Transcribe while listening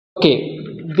Okay,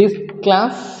 this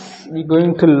class we're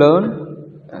going to learn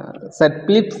Sir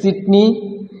Philip Sidney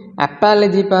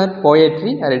apology for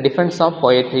poetry or a defense of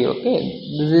poetry. Okay,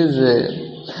 this is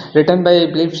written by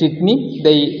Philip Sidney.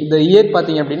 The year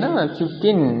பார்த்தீங்க அப்படின்னா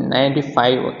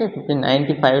 1595. Okay,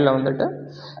 1595ல வந்துட்டு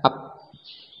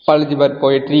apology for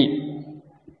poetry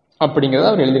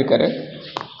அப்படிங்கிறத அவர் எழுதியிருக்காரு.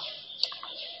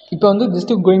 இப்போ வந்து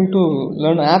just going to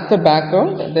learn after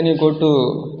background, then you go to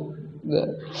the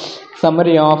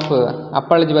summary of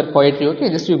apology for poetry. Okay,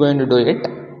 just you going to do it.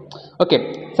 Okay,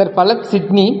 Sir Philip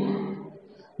Sidney,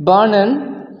 born in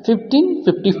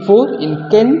 1554 in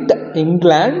Kent,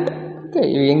 England. Okay,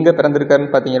 எங்கே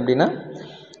பிறந்திருக்காருன்னு பார்த்தீங்க அப்படின்னா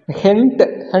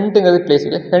ஹெண்ட்டுங்கிறது place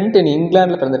இல்லை, ஹெண்ட் இன்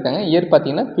இங்கிலாண்டில் பிறந்திருக்காங்க. Year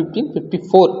பார்த்தீங்கன்னா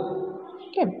 1554.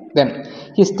 Okay, then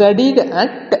he studied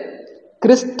at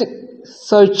Christ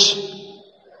Church,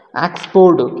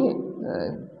 Oxford. Okay,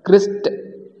 Christ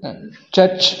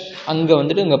Church அங்கே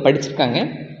வந்துட்டு இங்கே படிச்சிருக்காங்க.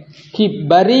 He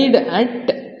buried at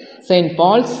St.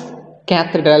 Paul's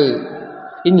Cathedral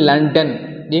in London.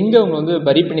 எங்கே அவங்க வந்து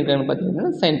பரி பண்ணியிருக்காங்கன்னு பார்த்தீங்கன்னா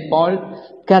St. Paul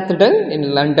Cathedral in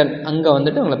London, அங்கே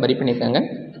வந்துட்டு அவங்கள பரி பண்ணியிருக்காங்க.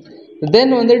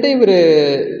 தென் வந்துட்டு இவரை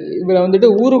வந்துட்டு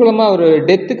ஊர்வலமாக ஒரு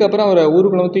டெத்துக்கு அப்புறம் அவரை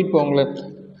ஊர்வலமாக தூக்கிட்டு போவாங்களே,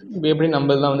 எப்படி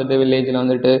நம்மளதான் வந்துட்டு வில்லேஜில்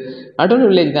வந்துட்டு அடோன்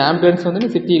வில்லேஜ் ஆம்புலன்ஸ்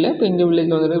வந்துட்டு சிட்டியில், இப்போ எங்கள்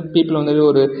வில்லேஜில் வந்துட்டு பீப்புள் வந்துட்டு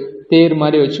ஒரு தேர்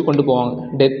மாதிரி வச்சு கொண்டு போவாங்க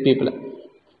டெத் பீப்புளை.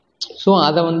 ஸோ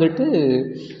அதை வந்துட்டு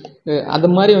அது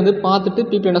மாதிரி வந்து பார்த்துட்டு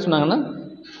பீப்புள் என்ன சொன்னாங்கன்னா,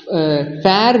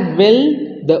 farewell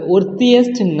the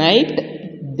ஒர்த்தியஸ்ட் night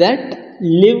that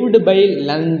lived by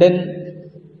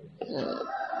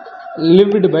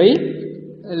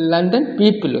London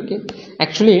people. Okay,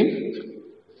 actually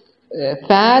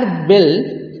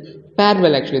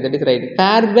farewell actually, that is right,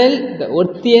 farewell the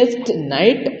worthiest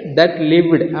night that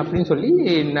lived அப்படின்னு சொல்லி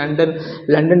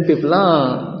லண்டன் பீப்புளெலாம்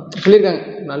சொல்லியிருக்காங்க.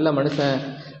 நல்ல மனுஷன்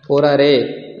போகிறாரே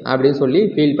அப்படின்னு சொல்லி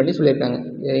ஃபீல் பண்ணி சொல்லியிருக்காங்க.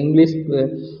 இங்கிலீஷ்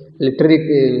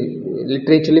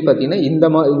லிட்ரேச்சர்லேயே பார்த்தீங்கன்னா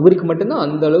இவருக்கு மட்டும்தான்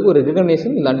அந்த அளவுக்கு ஒரு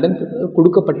ரெகக்னேஷன் லண்டன்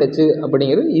கொடுக்கப்பட்டுச்சு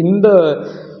அப்படிங்கிறது இந்த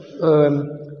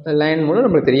லைன் மூலம்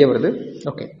நம்மளுக்கு தெரிய வருது.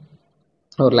 ஓகே,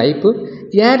 ஒரு லைஃபு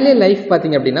ஏர்லியே லைஃப்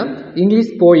பார்த்தீங்க அப்படின்னா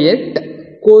English poet,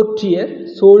 courtier,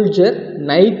 soldier,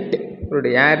 night.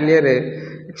 அவருடைய ஏர்லியர்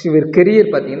இவர் கெரியர்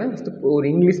பார்த்தீங்கன்னா ஒரு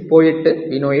இங்கிலீஷ் போயட்டு,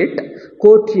 வினோயட்,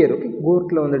 கோர்ட்டியர். ஓகே,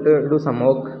 கோர்ட்டில் வந்துட்டு two some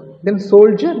work, then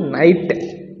soldier, night.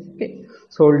 Okay,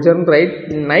 soldier,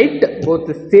 night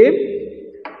both same,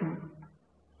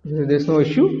 there is no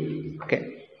issue. Okay,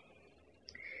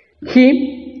 he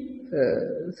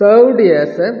served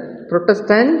as a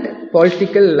Protestant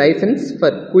political license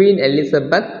for Queen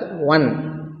Elizabeth I.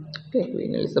 Okay,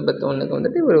 Queen Elizabeth I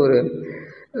வந்துட்டு ஒரு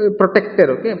protector.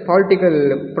 Okay, political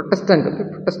Protestant. Okay,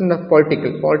 Protestant of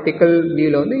political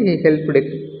viewல வந்து he helped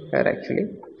her actually.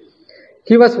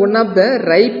 He was one of the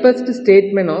ripest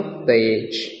statesmen of the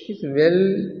age. He is well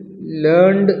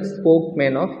learned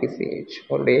spokesman of his age.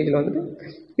 அவருடைய ஏஜ்ல வந்துட்டு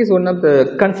he is one of the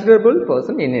considerable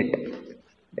person in it.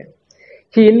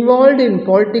 He involved in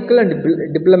political and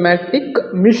diplomatic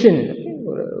mission.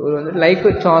 Like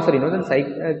Chaucer,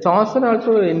 Chaucer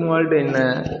also involved in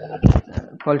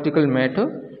political matter.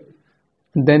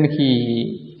 Then he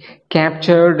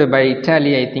captured by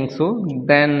Italy, I think so.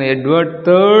 Then Edward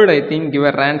III, I think, gave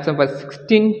a ransom for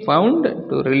 16 pounds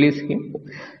to release him.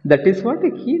 That is what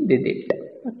he did it.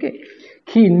 Okay,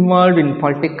 he involved in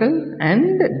political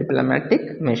and diplomatic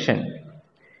mission.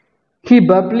 He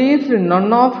published none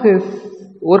of his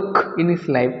work in his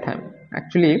lifetime.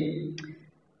 Actually,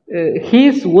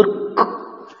 his work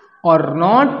are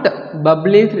not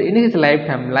published in his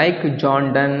lifetime, like John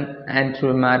Donne,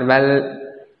 Andrew Marvell.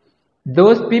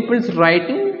 Those people's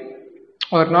writing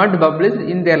are not published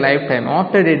in their lifetime.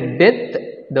 After their death,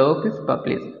 the work is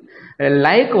published.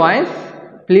 Likewise,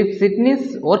 Philip Sidney's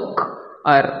work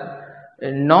are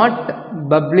not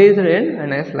published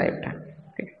in his lifetime.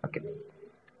 Okay.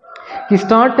 He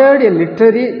started a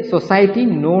literary society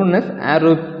known as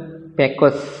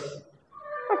Areopagus.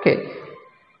 Okay,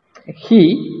 he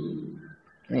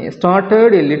started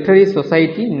a literary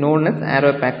society known as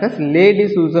Areopagus. Lady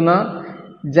Susanna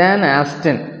Jane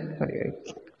Austen.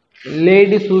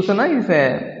 Lady Susanna is a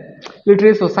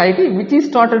literary society which is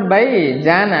started by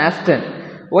Jane Austen.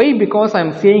 Why? Because I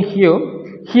am saying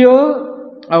here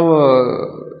our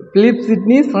Philip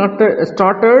Sidney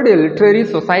started a literary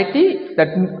society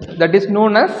that is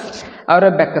known as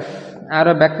Areopagus.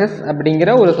 அப்படிங்கிற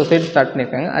ஒரு society start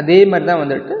பண்ணியிருக்காங்க. அதே மாதிரி தான்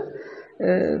வந்துட்டு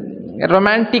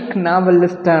romantic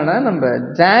நாவலிஸ்டான நம்ம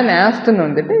John Aston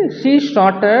வந்துட்டு she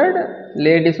started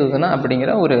lady சூசனா அப்படிங்கிற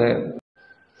ஒரு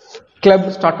கிளப்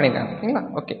ஸ்டார்ட் பண்ணியிருக்காங்க. ஓகேங்களா?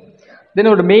 ஓகே,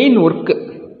 தென் ஒரு main work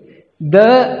the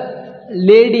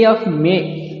lady of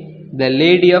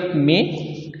May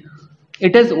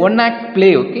It is one act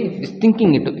play, okay, just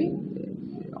thinking it, okay.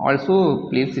 Also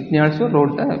Sidney also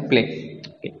wrote the play,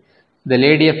 okay. The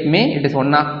Lady of May, it is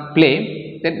one act play.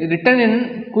 Then written in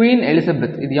Queen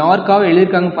Elizabeth. இது யாருக்காக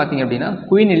எழுதியிருக்காங்க பார்த்தீங்க அப்படின்னா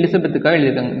queen எலிசபெத்துக்காக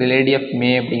எழுதியிருக்காங்க The Lady of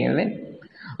May அப்படிங்கிறது.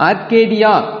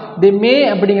 Arcadia தி மே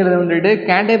அப்படிங்கிறது வந்துட்டு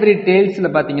Canterbury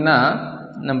டேல்ஸில் பார்த்தீங்கன்னா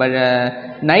நம்ம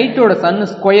நைட்டோட சன்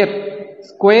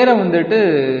ஸ்கொயரை வந்துட்டு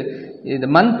இது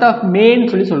மந்த் ஆஃப்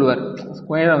மேன்னு சொல்லுவார்.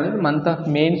 ஸ்கொயரை வந்துட்டு மந்த் ஆஃப்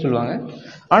மேன்னு சொல்லுவாங்க.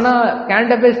 ஆனால்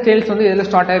கேண்டர்பரி டேல்ஸ் வந்து எதில்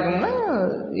ஸ்டார்ட் ஆகிருக்குன்னா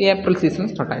ஏப்ரல்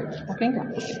சீசன் ஸ்டார்ட் ஆகிருக்கு, ஓகேங்களா.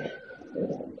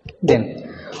 தென்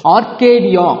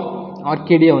ஆர்கேடியா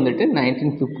வந்துட்டு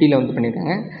 1950 வந்து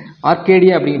பண்ணியிருக்காங்க.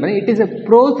 ஆர்கேடியா அப்படிங்கிறது it is a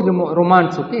pros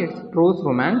romance, okay. It's pros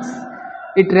romance.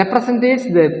 It ரெப்ரசன்டேட்ஸ்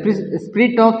the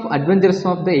spirit of adventures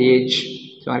of the age.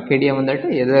 So Arcadia வந்துட்டு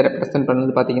எதை ரெப்ரசன்ட்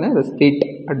பண்ணுறது பார்த்தீங்கன்னா the spirit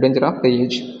adventure of the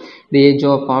age, the age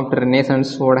of after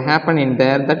renaissance what happen in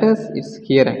there, that is it's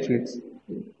here actually. It's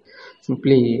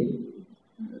simply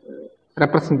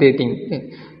ரெப்ரசன்டேட்டிங்,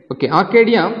 okay.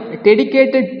 Arcadia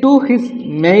dedicated to his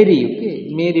Mary, okay.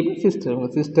 Mary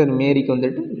sister Mary க்கு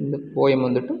வந்துட்டு இந்த poem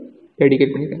வந்துட்டு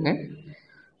dedicate பண்ணிருக்காங்க.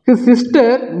 His sister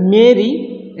Mary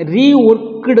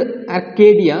reworked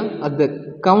Arcadia as the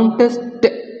Countess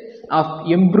of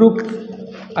Embrook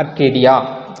Arcadia.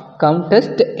 Countess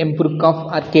Embrook of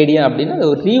Arcadia அப்படின்னா அது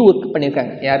ஒரு rework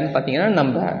பண்ணியிருக்காங்க. யாருன்னு பார்த்தீங்கன்னா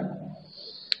நம்ம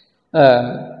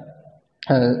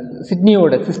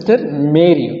சிட்னியோட sister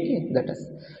Mary, okay. That is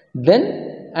then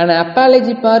an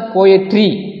apology for poetry,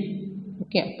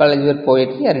 okay. Apology for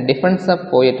poetry or defense of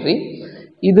poetry.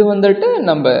 இது வந்துட்டு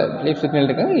நம்ம லிட்ரேச்சர்ல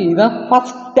இருக்காங்க. இதுதான்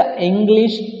ஃபர்ஸ்ட்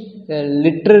இங்கிலீஷ்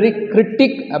லிட்ரரி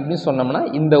கிரிட்டிக் அப்படின்னு சொன்னோம்னா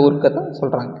இந்த ஒர்க்கை தான்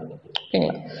சொல்கிறாங்க,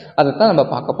 ஓகேங்களா. அதை தான் நம்ம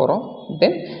பார்க்க போகிறோம்.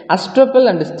 தென் அஸ்ட்ரோபல்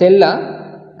and Stella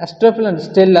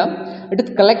it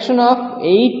is collection of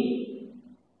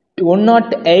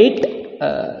 108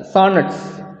 sonnets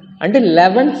and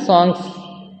 11 songs.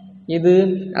 இது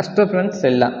அஸ்ட்ரோபல் அண்ட்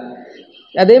ஸ்டெல்லா.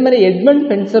 அதே மாதிரி எட்மண்ட்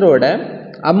ஸ்பென்சரோட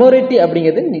அமோரிட்டி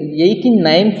அப்படிங்கிறது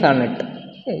 89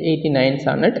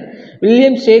 சானட்.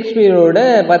 வில்லியம் ஷேக்ஸ்பியரோட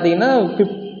பார்த்தீங்கன்னா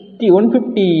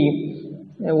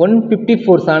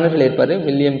 154 சானட்டில் இருப்பார்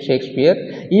வில்லியம் ஷேக்ஸ்பியர்.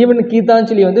 ஈவன்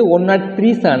கீதாஞ்சலி வந்து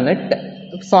 103 sonnet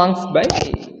songs by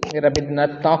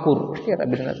Rabindranath Tagore,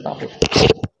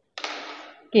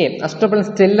 okay. Astrobal and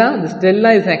Stella. The Stella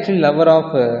is actually lover of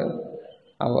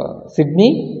Sydney,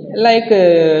 like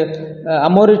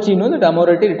Amority. You know that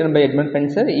Amority written by Edmund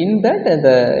Spenser. In that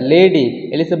the lady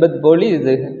Elizabeth Bowley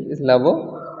is lover.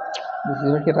 This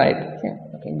is okay, right?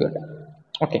 Okay, good.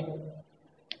 Okay.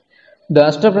 The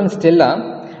Astrobal and Stella.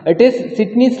 It is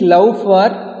Sydney's love for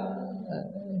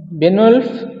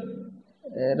Fenwolf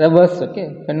Rivers. Okay,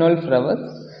 Fenwolf Rivers.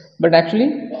 But actually,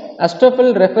 Astrophel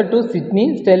refer to Sydney,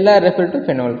 Stella refer to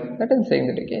Fenwolf. That is saying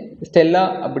that, okay. Stella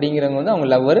அப்படிங்கிறவங்க வந்து அவங்க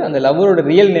lower. அந்த லவரோட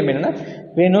real name என்னன்னா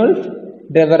Fenwolf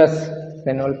Devereux.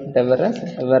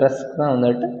 தான்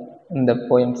வந்துட்டு இந்த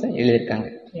போயம்ஸை எழுதியிருக்காங்க.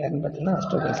 யாருன்னு பார்த்தீங்கன்னா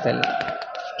Astrophel Stella.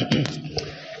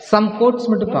 Some quotes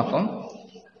மட்டும் பார்ப்போம்.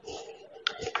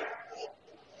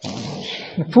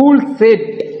 Fool said,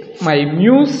 my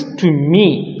muse to me,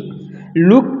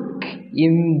 look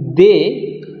in thy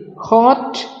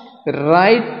heart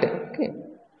right, okay.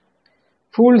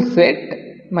 Fool said,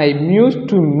 my muse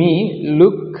to me,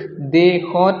 look they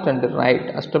heart and right.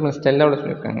 Astrophel Stella oda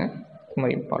solirukanga,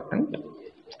 very important.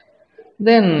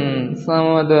 Then some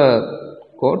other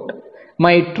quote,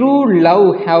 my true love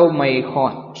have my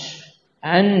heart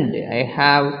and I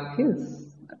have his.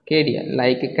 Arcadia,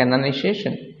 like a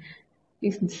canonization.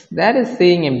 That is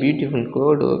saying a beautiful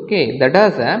quote, okay. That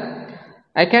is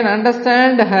I can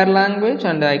understand her language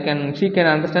and she can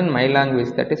understand my language.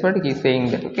 That is what he is saying,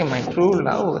 that, okay, my true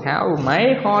love have my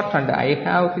heart and I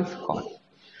have his heart.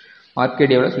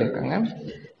 Arcadia oda solirukanga.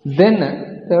 Then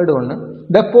third one,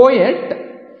 the poet,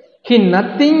 he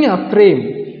nothing afraid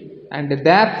and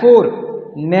therefore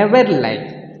never lie.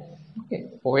 Okay,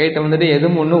 poet வந்துட்டு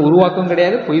எதுவும் ஒன்றும் உருவாக்கவும்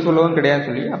கிடையாது, பொய் சொல்லவும் கிடையாது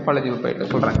சொல்லி apology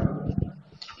போயிட்டு சொல்றாங்க,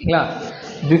 ஓகேங்களா.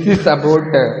 This is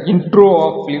about intro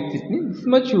of Philip Sidney. This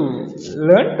much you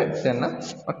learned.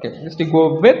 Okay, just to go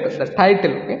with the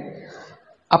title. Okay,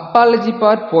 Apology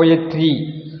for Poetry.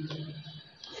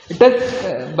 It is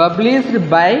published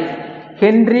by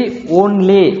Henry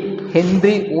Onley.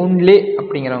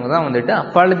 அப்படிங்கிறவங்க தான் வந்துட்டு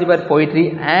Apology for Poetry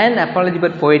and Apology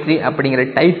for Poetry அப்படிங்கிற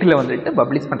title வந்துட்டு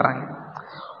publish பண்ணுறாங்க.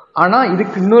 ஆனால்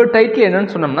இதுக்கு இன்னொரு title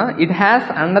என்னன்னு சொன்னோம்னா, it has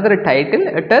another title.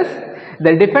 It is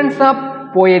The Defense of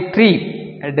Poetry.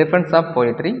 Defence of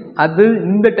poetry. அது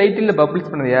இந்த டைட்டிலில் பப்ளிஷ்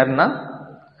பண்ணது யாருன்னா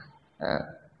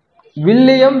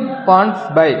வில்லியம்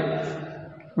பான்ஸ்பை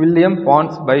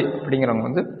அப்படிங்கிறவங்க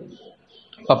வந்து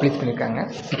பப்ளிஷ் பண்ணியிருக்காங்க.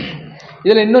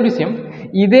 இதில் இன்னொரு விஷயம்,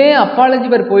 இதே apology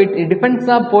for poetry, defence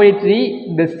of poetry,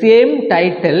 the same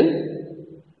title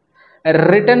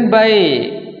written by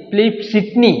Philip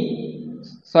Sidney,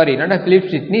 sorry, not Philip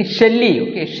Sidney, Shelley,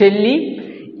 okay, Shelley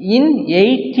in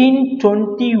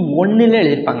 1821 ல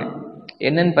எழுதிருப்பாங்க.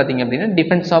 என்னன்னு பாத்தீங்க அப்படின்னா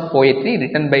defence of poetry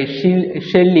written by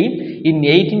Shelley in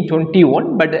 1821,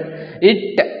 but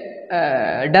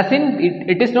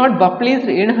it is not published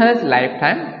in her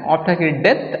lifetime. After her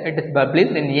death it is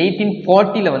published in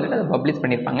 1840 ல வந்துட்டு அதை publish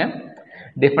பண்ணியிருப்பாங்க.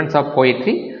 Defence of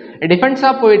poetry. Defence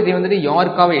of poetry வந்துட்டு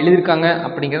யாருக்காக எழுதியிருக்காங்க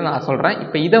அப்படிங்கிறத நான் சொல்கிறேன்.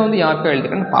 இப்போ இதை வந்து யாருக்காக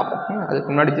எழுதிருக்கான்னு பார்ப்போம். அதுக்கு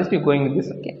முன்னாடி just going with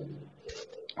this.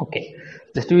 Okay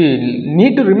just we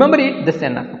need to remember it, just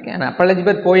enough. Okay, an apology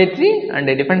for poetry and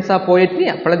a defense of poetry,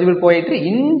 apology for poetry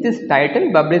in this title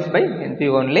published by NP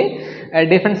only,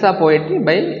 defense of poetry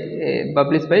by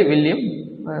published by William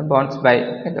Barnsby.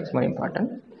 Okay, that's more important.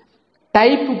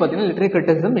 Type pathina literary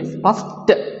criticism, it's first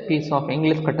piece of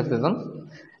English criticism.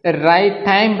 Written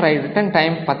time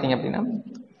pathinga appadina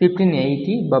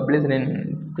 1580, published in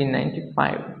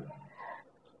 1595.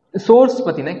 Source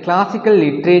pathina classical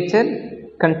literature,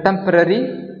 contemporary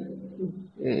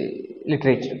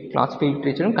literature, classical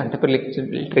literature and contemporary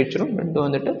literature ரெண்டு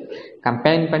வந்துட்டு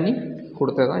combine பண்ணி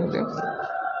கொடுத்ததுதான் இது.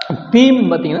 Theme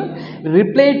பார்த்தீங்கன்னா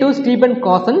reply to Stephen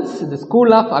காசன்ஸ் the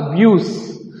school of abuse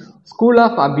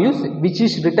which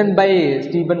is written by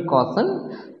Stephen Cawson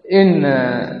in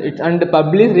and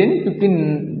published in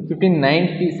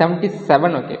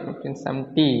 1577. Okay,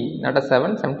 1570, not a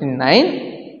 7, 79.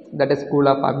 That is school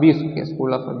of abuse. Okay,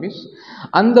 school of abuse.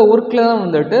 அந்த ஒர்க்கில் தான்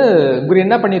வந்துட்டு இவர்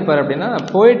என்ன பண்ணியிருப்பார் அப்படின்னா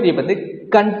போயட்ரியை பற்றி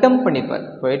கண்டெம் பண்ணியிருப்பார்.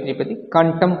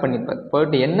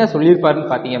 போயட்ரி என்ன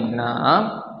சொல்லியிருப்பாருன்னு பார்த்தீங்க அப்படின்னா,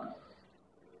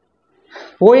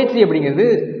 போயட்ரி அப்படிங்கிறது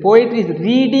poetry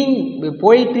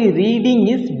reading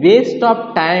is waste of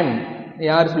time.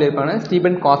 யார் சொல்லியிருப்பாங்கன்னா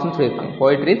ஸ்டீபன் காசன் சொல்லியிருப்பாங்க.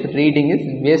 Poetry is reading is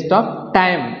waste of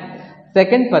time.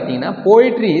 Second பார்த்தீங்கன்னா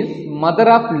poetry is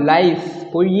mother of lies,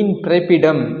 பொய்யின்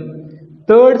பிறப்பிடம்.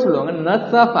 தேர்ட் சொல்லுவாங்க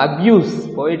nurse of abuse.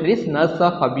 Poetry is nurse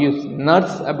of abuse.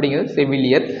 Nurse அப்படிங்கிறது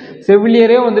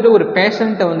செவிலியரே வந்துட்டு ஒரு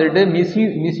பேஷண்ட்டை வந்துட்டு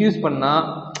மிஸ்யூஸ் பண்ணால்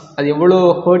அது எவ்வளோ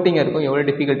ஹர்ட்டிங்காக இருக்கும், எவ்வளோ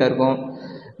டிஃபிகல்ட்டாக இருக்கும்.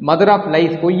 மதர் ஆஃப்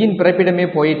லைஸ், பொய்யின் பிறப்பிடமே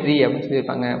போயட்ரி அப்படின்னு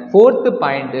சொல்லியிருப்பாங்க. ஃபோர்த்து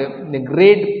பாயிண்ட்டு, இந்த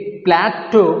கிரேட்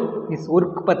பிளாட்டோ இஸ்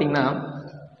ஒர்க் பார்த்தீங்கன்னா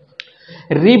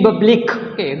ரீபப்ளிக்.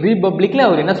 ஓகே, ரீபப்ளிக்ல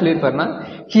அவர் என்ன சொல்லியிருப்பாருன்னா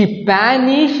he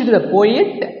banished the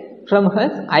poet from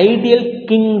his ideal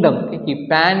kingdom. He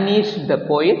banished the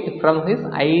poet from his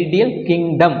ideal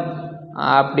kingdom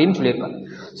அப்படின்னு சொல்லியிருப்பார்.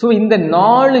 ஸோ இந்த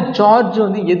 4 சார்ஜ்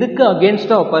வந்து எதுக்கு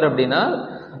அகேன்ஸ்டாக வைப்பார் அப்படின்னா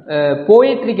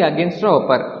போயட்ரிக்கு அகேன்ஸ்டாக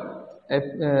வைப்பார்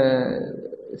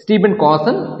ஸ்டீபன்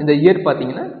காசன். இந்த இயர்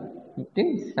பார்த்தீங்கன்னா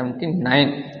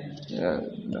 1579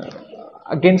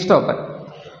 அகேன்ஸ்டாக வைப்பார்.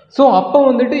 ஸோ அப்போ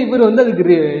வந்துட்டு இவர் வந்து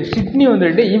அதுக்கு ஷிட்னி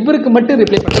வந்துட்டு இவருக்கு மட்டும்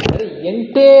ரிப்ளை பண்ணுறாரு.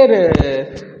 என்டையர்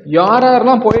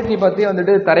யாரெல்லாம் போயட்ரி பற்றி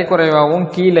வந்துட்டு தரைக்குறைவாகவும்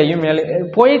கீழையும் மேலே.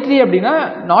 போயட்ரி அப்படின்னா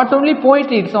not only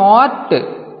poetry, it's art.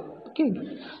 Okay,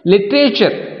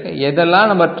 literature,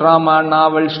 எதெல்லாம் நம்ம drama,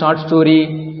 novel, short story,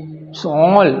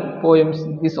 all poems,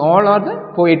 this all R the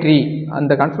poetry.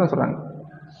 அந்த கான்செப்ட் சொல்கிறாங்க.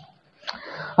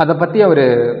 அதை பற்றி அவர்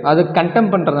அது கண்டெம்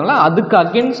பண்ணுறதுனால அதுக்கு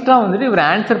அகேன்ஸ்டாக வந்துட்டு இவர்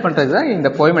ஆன்சர் பண்ணுறது தான் இந்த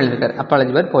போயம் எழுதியிருக்காரு.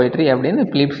 அப்பாலஜி ஃபார் போயட்ரி அப்படின்னு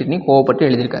பிலிப் சிட்னி கோவப்பட்டு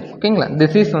எழுதியிருக்காரு. ஓகேங்களா,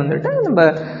 திஸ் இஸ் வந்துட்டு நம்ம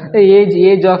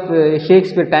ஏஜ் ஆஃப்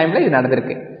ஷேக்ஸ்பியர் டைமில் இது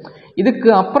நடந்திருக்கு. இதுக்கு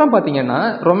அப்புறம் பார்த்தீங்கன்னா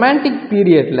ரொமான்டிக்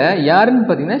பீரியடில் யாருன்னு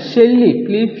பார்த்தீங்கன்னா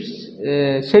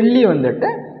ஷெல்லி வந்துட்டு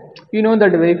you know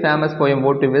that very famous poem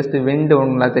O to west wind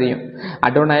ஒன்றுலாம் தெரியும்.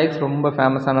 அடோனைஸ் ரொம்ப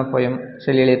ஃபேமஸான போயம்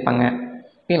ஷெல்லி எழுதியிருப்பாங்க.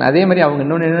 அதே மாதிரி அவங்க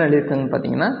இன்னொன்று என்ன எழுதியிருக்காங்கன்னு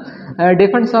பார்த்தீங்கன்னா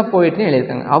டிஃபென்ஸ் ஆஃப் போயட்ரி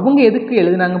எழுதியிருக்காங்க. அவங்க எதுக்கு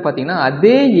எழுதினாங்கன்னு பார்த்தீங்கன்னா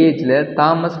அதே ஏஜில்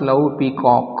தாமஸ் லவ்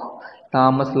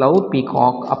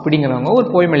பீகாக் அப்படிங்கிறவங்க ஒரு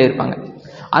போயம் எழுதியிருப்பாங்க.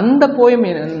 அந்த போயம்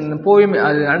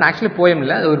அது ஆக்சுவலி போயம்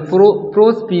இல்லை, அது ஒரு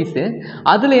ப்ரோஸ் பீஸு.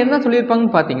 அதில் என்ன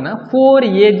சொல்லியிருப்பாங்கன்னு பார்த்தீங்கன்னா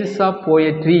 4 ஏஜஸ் ஆஃப்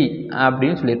போயட்ரி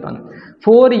அப்படின்னு சொல்லியிருப்பாங்க.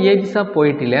 4 ஏஜஸ் ஆஃப்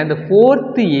போயட்ரியில் அந்த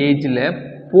 4th ஏஜில்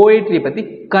போயட்ரியை பற்றி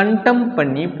கண்டெம்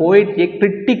பண்ணி போயட்ரியை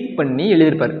கிரிட்டிக் பண்ணி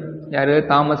எழுதியிருப்பார். யார்?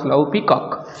 Thomas love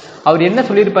peacock. அவர் என்ன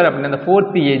சொல்லியிருப்பார் அப்படின்னா அந்த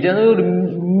 4th ஏஜ் அது ஒரு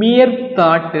மியர்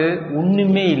தாட்டு,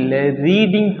 ஒன்றுமே இல்லை,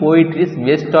 reading poetry is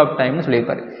waste of டைம்னு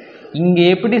சொல்லியிருப்பார். இங்கே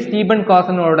எப்படி ஸ்டீபன்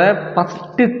காசனோட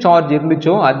ஃபஸ்ட்டு சார்ஜ்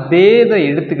இருந்துச்சோ அதே இதை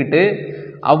எடுத்துக்கிட்டு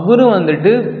அவரும்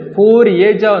வந்துட்டு 4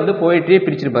 ஏஜாக வந்து போயிட்ரியே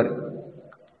பிரிச்சிருப்பார்.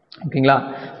 ஓகேங்களா,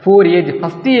 4 ஏஜ்.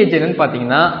 ஃபஸ்ட்டு ஏஜ் என்னன்னு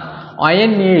பார்த்தீங்கன்னா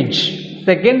அயன் ஏஜ்,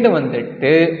 செகண்ட்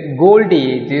வந்துட்டு கோல்டு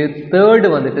ஏஜ், தேர்டு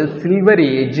வந்துட்டு சில்வர்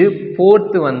ஏஜ்,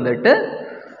 ஃபோர்த்து வந்துட்டு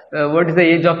what is the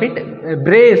age of it?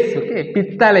 Brace. Okay,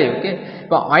 பித்தளை. ஓகே,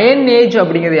 இப்போ அயன் ஏஜ்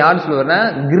அப்படிங்கிறது யார் சொல்லுவார்னா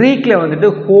கிரீக்கில் வந்துட்டு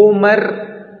ஹோமர்,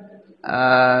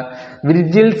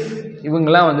 விர்ஜில்ஸ்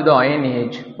இவங்கெல்லாம் வந்துட்டு அயன்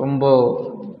ஏஜ் ரொம்ப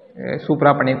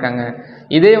சூப்பராக பண்ணியிருக்காங்க.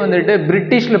 இதே வந்துட்டு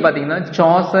பிரிட்டிஷில் பார்த்தீங்கன்னா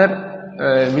சாசர்,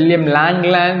 வில்லியம்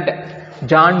லாங்லேண்ட்,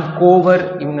 ஜான் கோவர்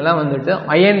இவங்கெல்லாம் வந்துட்டு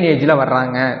அயன் ஏஜில்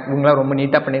வர்றாங்க. இவங்களாம் ரொம்ப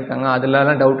நீட்டாக பண்ணியிருக்காங்க,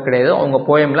 அதுலலாம் டவுட் கிடையாது. அவங்க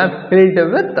போயம்லாம் ஃபில்டு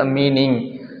வித் மீனிங்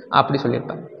அப்படி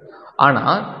சொல்லியிருப்பாங்க.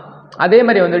 ஆனால் அதே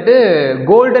மாதிரி வந்துட்டு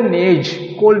கோல்டன் ஏஜ்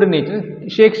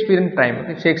ஷேக்ஸ்பியரின் டைம்,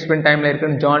 ஷேக்ஸ்பியரின் டைமில்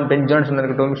இருக்கட்டும், பென் ஜான்சன்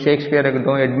இருக்கட்டும், ஷேக்ஸ்பியர்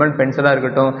இருக்கட்டும், எட்மண்ட் ஸ்பென்சராக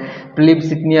இருக்கட்டும், பிலிப்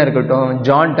சிட்னியாக இருக்கட்டும்,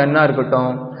 ஜான் டன்னாக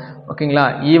இருக்கட்டும், ஓகேங்களா.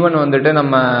 ஈவன் வந்துட்டு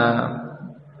நம்ம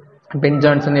பென்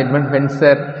ஜான்சன், எட்மண்ட்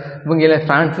ஸ்பென்சர், இவங்க எல்லாம்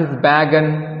ஃப்ரான்சிஸ்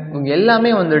பேகன், இவங்க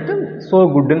எல்லாமே வந்துட்டு ஸோ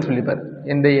குட்டுன்னு சொல்லிப்பார்.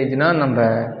 எந்த ஏஜ்னா நம்ம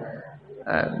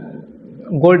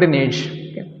golden age.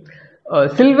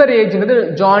 Silver ஏஜ்ங்கிறது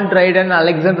John Triton,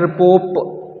 Alexander Pope,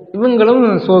 இவங்களும்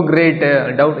ஸோ கிரேட்.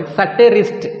 டவுட்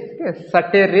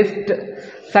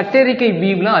சட்டரிக்கல்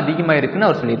வீவ்லாம் அதிகமாக இருக்குன்னு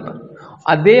அவர் சொல்லியிருப்பார்.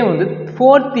 அதே வந்து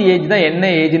 4th ஏஜ் தான் என்ன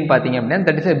ஏஜ்னு பார்த்தீங்க அப்படின்னா,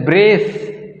 தட் இஸ் பிரேஸ்,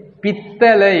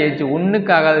 பித்தளை ஏஜ்.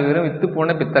 ஒன்றுக்காகாத வெறும் வித்து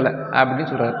போன பித்தளை அப்படின்னு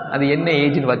சொல்கிறார். அது என்ன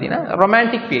ஏஜ்னு பார்த்தீங்கன்னா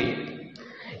ரொமான்டிக் பீரியட்.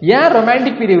 ஏன்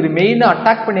ரொமான்டிக் பீரியட் மெயினாக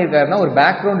அட்டாக் பண்ணியிருக்காருன்னா ஒரு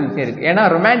பேக்ரவுண்ட் விஷயம் இருக்குது. ஏன்னா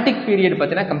ரொமான்டிக் பீரியட்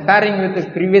பார்த்தீங்கன்னா comparing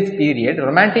with previous period,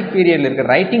 romantic பீரியடில் இருக்கிற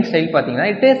ரைட்டிங் ஸ்டைல் பார்த்தீங்கன்னா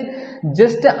it is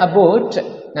just about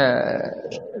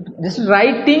just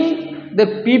writing the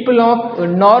people of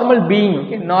normal being,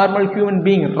 okay, normal human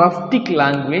being, rustic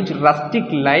language, rustic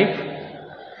life.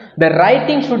 The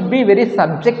writing should be very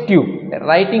subjective.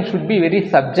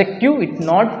 It's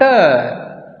not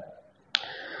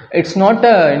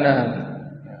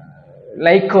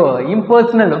like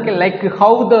impersonal, okay, like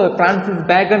how the Francis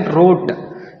Bacon wrote.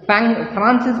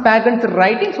 Francis Bacon's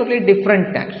writing is totally different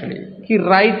actually. He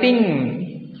writing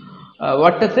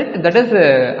what is it? That is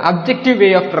objective way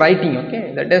of writing, okay.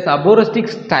 That is aboristic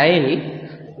style,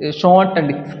 short and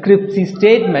scripty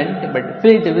statement, but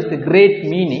filled with great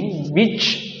meaning, which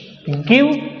give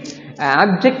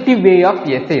objective way of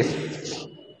essays.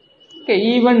 Okay,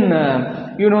 even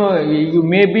you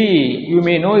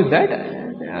may know that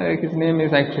his name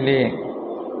is actually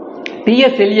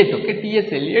T.S. Eliot. Okay, T.S.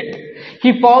 Eliot.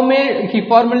 He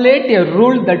formulate a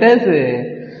rule that is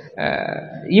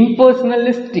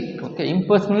impersonalistic, okay,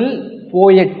 impersonal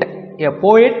poet. A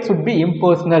poet should be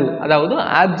impersonal, அதாவது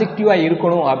ஆப்ஜெக்டிவா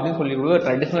இருக்கணும் அப்படின்னு சொல்லி ஒரு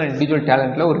traditional individual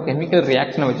டேலண்ட்ல ஒரு chemical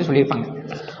ரியாக்ஷனை வச்சு சொல்லியிருப்பாங்க.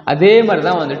 அதே மாதிரி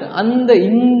தான் வந்துட்டு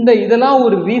இந்த இதெல்லாம்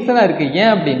ஒரு ரீசனா இருக்கு.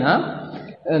 ஏன் அப்படின்னா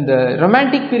இந்த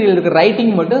ரொமான்டிக் பீரியட் இருக்கிற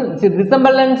ரைட்டிங் மட்டும்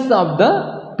ரிசம்பலன்ஸ் of the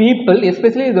people,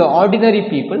 especially the ordinary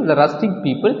people, the rustic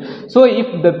people. So if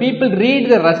the people read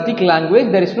the rustic language,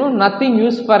 there is nothing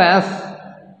use for us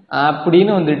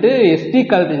அப்படின்னு வந்துட்டு எஸ்டி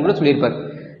காலேஜ் கூட சொல்லியிருப்பார்.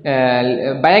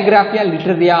 பயோகிராஃபியா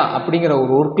லிட்ரரியா அப்படிங்கிற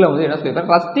ஒரு ஒர்க்கில் வந்து என்ன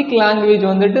சொல்லியிருப்பார், ரஸ்டிக் லாங்குவேஜ்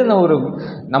வந்துட்டு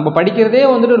நம்ம படிக்கிறதே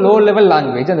வந்துட்டு லோ லெவல்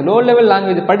லாங்குவேஜ். அந்த லோ லெவல்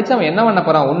லாங்குவேஜ் படித்து அவன் என்ன பண்ண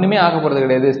போகிறான், ஒன்றுமே ஆக போகிறது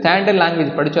கிடையாது. ஸ்டாண்டர்ட்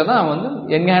லாங்குவேஜ் படித்தா தான் அவன் வந்து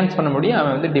என்ஹான்ஸ் பண்ண முடியும்,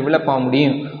 அவன் வந்து டெவலப் ஆக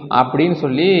முடியும் அப்படின்னு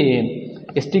சொல்லி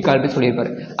எஸ்டி காலேஜ்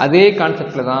சொல்லியிருப்பார். அதே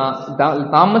கான்செப்டில் தான்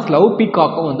தாமஸ் லவ்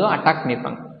பீகாக்கும் வந்து அட்டாக்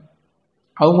பண்ணியிருப்பாங்க.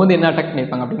 அவங்க வந்து என்ன அட்டாக்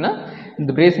பண்ணியிருப்பாங்க அப்படின்னா,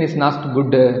 இந்த brace is not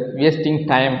good, wasting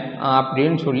time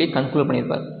அப்படின்னு சொல்லி கன்க்ளூட்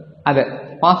பண்ணியிருப்பார். அதை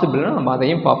பாசிபிள்னா நம்ம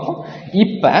அதையும் பார்ப்போம்.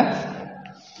 இப்போ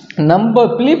நம்ம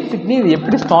பிலிப் சிட்னி இது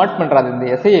எப்படி ஸ்டார்ட் பண்ணுறாரு, இந்த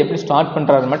எஸ்ஐயை எப்படி ஸ்டார்ட்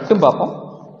பண்ணுறாரு மட்டும் பார்ப்போம்.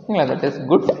 சரிங்களா, தட் இஸ்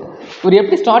குட். இவர்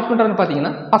எப்படி ஸ்டார்ட் பண்ணுறாருன்னு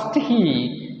பார்த்தீங்கன்னா, first he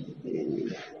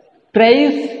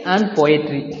price and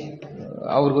poetry.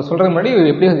 அவருக்கு சொல்கிறது முன்னாடி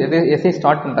இவர் எப்படி எஸ்ஐ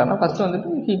ஸ்டார்ட் பண்ணுறாருன்னா, ஃபஸ்ட்டு வந்துட்டு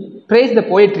ஹி ப்ரைஸ் த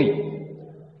போயட்ரி.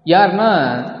 யாருன்னா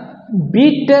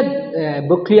பீட்டர்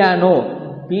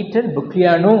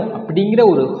புக்லியானோ அப்படிங்கிற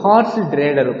ஒரு hours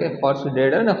trader. Okay, hours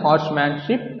trader, இந்த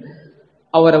ஹார்ஸ்மேன்ஷிப்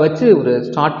அவரை வச்சு ஒரு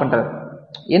ஸ்டார்ட் பண்ணுறாரு.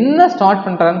 என்ன ஸ்டார்ட்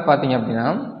பண்ணுறாருன்னு பார்த்தீங்க அப்படின்னா,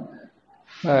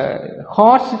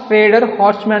 ஹார்ஸ் ட்ரேடர்,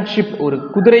 ஹார்ஸ்மேன்ஷிப், ஒரு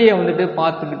குதிரையை வந்துட்டு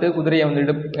பார்த்துக்கிட்டு, குதிரையை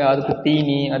வந்துட்டு அதுக்கு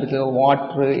தீனி, அதுக்கு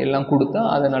வாட்ரு எல்லாம் கொடுத்தா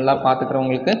அதை நல்லா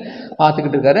பார்த்துக்கிறவங்களுக்கு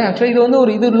பார்த்துக்கிட்டு இருக்காரு. ஆக்சுவலி இது வந்து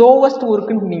இது லோவஸ்ட்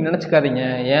ஒர்க்குன்னு நீங்கள் நினச்சிக்காதீங்க.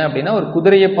 ஏன் அப்படின்னா, ஒரு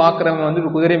குதிரையை பார்க்குறவங்க வந்து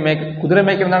ஒரு குதிரை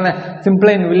மேய்க்கிறதானே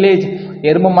சிம்பிளாக இன் வில்லேஜ்,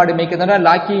 எரும மாடு மேய்க்கிறதானே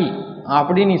லாக்கி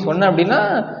அப்படின்னு நீ சொன்ன அப்படின்னா,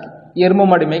 எரும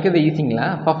மாடு மேய்க்கிறது ஈஸிங்களா,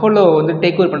 பஃபலோ வந்து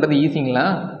டேக் ஓவர் பண்ணுறது ஈஸிங்களா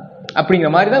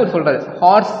அப்படிங்கிற மாதிரி தான் இவர் சொல்கிறாரு.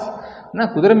 ஹார்ஸ்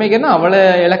குதிரை மேய்க்கிறனா அவ்வளோ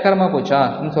இலக்கரமாக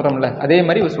போச்சான்னு சொல்கிறோம்ல, அதே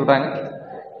மாதிரி இவர் சொல்கிறாங்க.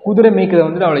 குதிரை மேய்க்கிறது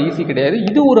வந்துட்டு அவ்வளோ ஈஸி கிடையாது,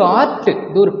 இது ஒரு ஆர்ட்,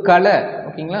 இது ஒரு கலை.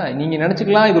 ஓகேங்களா, நீங்கள்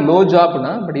நினச்சிக்கலாம் இது லோ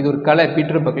ஜாப்னா, பட் இது ஒரு கலை.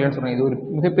 பீட்டர் பக்லியான்னு சொல்கிறாங்க, இது ஒரு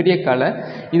மிகப்பெரிய கலை.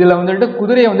 இதில் வந்துட்டு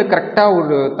குதிரையை வந்து கரெக்டாக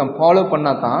ஒரு ஃபாலோ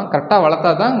பண்ணால் தான், கரெக்டாக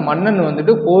வளர்த்தா தான் மன்னன்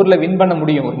வந்துட்டு போரில் வின் பண்ண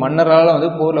முடியும். ஒரு மன்னரால்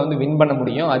வந்து போரில் வந்து வின் பண்ண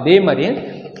முடியும். அதே மாதிரி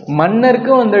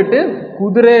மன்னருக்கும் வந்துட்டு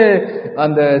குதிரை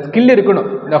அந்த ஸ்கில் இருக்கணும்.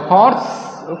 இந்த ஹார்ஸ்,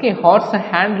 ஓகே, ஹார்ஸை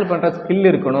ஹேண்டில் பண்ணுற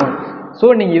ஸ்கில் இருக்கணும். ஸோ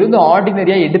நீங்கள் இது வந்து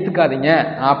ஆர்டினரியாக எடுத்துக்காதீங்க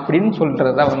அப்படின்னு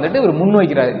சொல்கிறத வந்துட்டு இவர்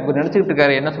முன்வைக்கிறாரு. இவர் நினச்சிக்கிட்டு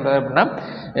இருக்காரு என்ன சொல்கிறாரு அப்படின்னா,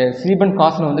 ஸ்டீபன்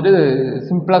காஸ்டன் வந்துட்டு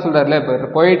சிம்பிளாக சொல்கிறாருல, இப்போ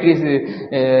poetries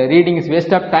reading is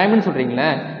waste of டைம்னு சொல்கிறீங்களே,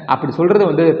 அப்படி சொல்கிறது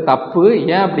வந்து தப்பு.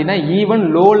 ஏன் அப்படின்னா ஈவன்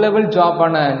லோ லெவல்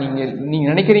ஜாப்பான நீங்கள்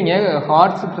நினைக்கிறீங்க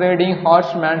ஹார்ஸ் ட்ரேடிங்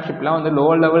ஹார்ஸ் மேன்ஷிப்லாம் வந்து லோ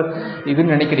லெவல்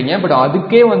இதுன்னு நினைக்கிறீங்க, பட்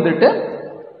அதுக்கே வந்துட்டு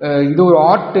இது ஒரு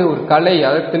ஆர்ட், ஒரு கலை,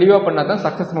 அதை தெளிவாக பண்ணால் தான்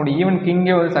சக்ஸஸ் முடியும், ஈவன்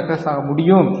கிங்கே வந்து சக்ஸஸ் ஆக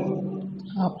முடியும்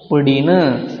அப்படின்னு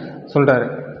சொல்கிறாரு.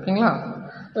 ஓகேங்களா?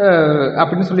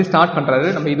 அப்படின்னு சொல்லி ஸ்டார்ட் பண்ணுறாரு.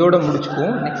 நம்ம இதோட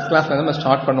முடிச்சுக்குவோம். நெக்ஸ்ட் கிளாஸில் வந்து நம்ம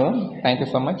ஸ்டார்ட் பண்ணுவோம். Thank you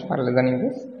so much for listening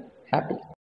this. Happy.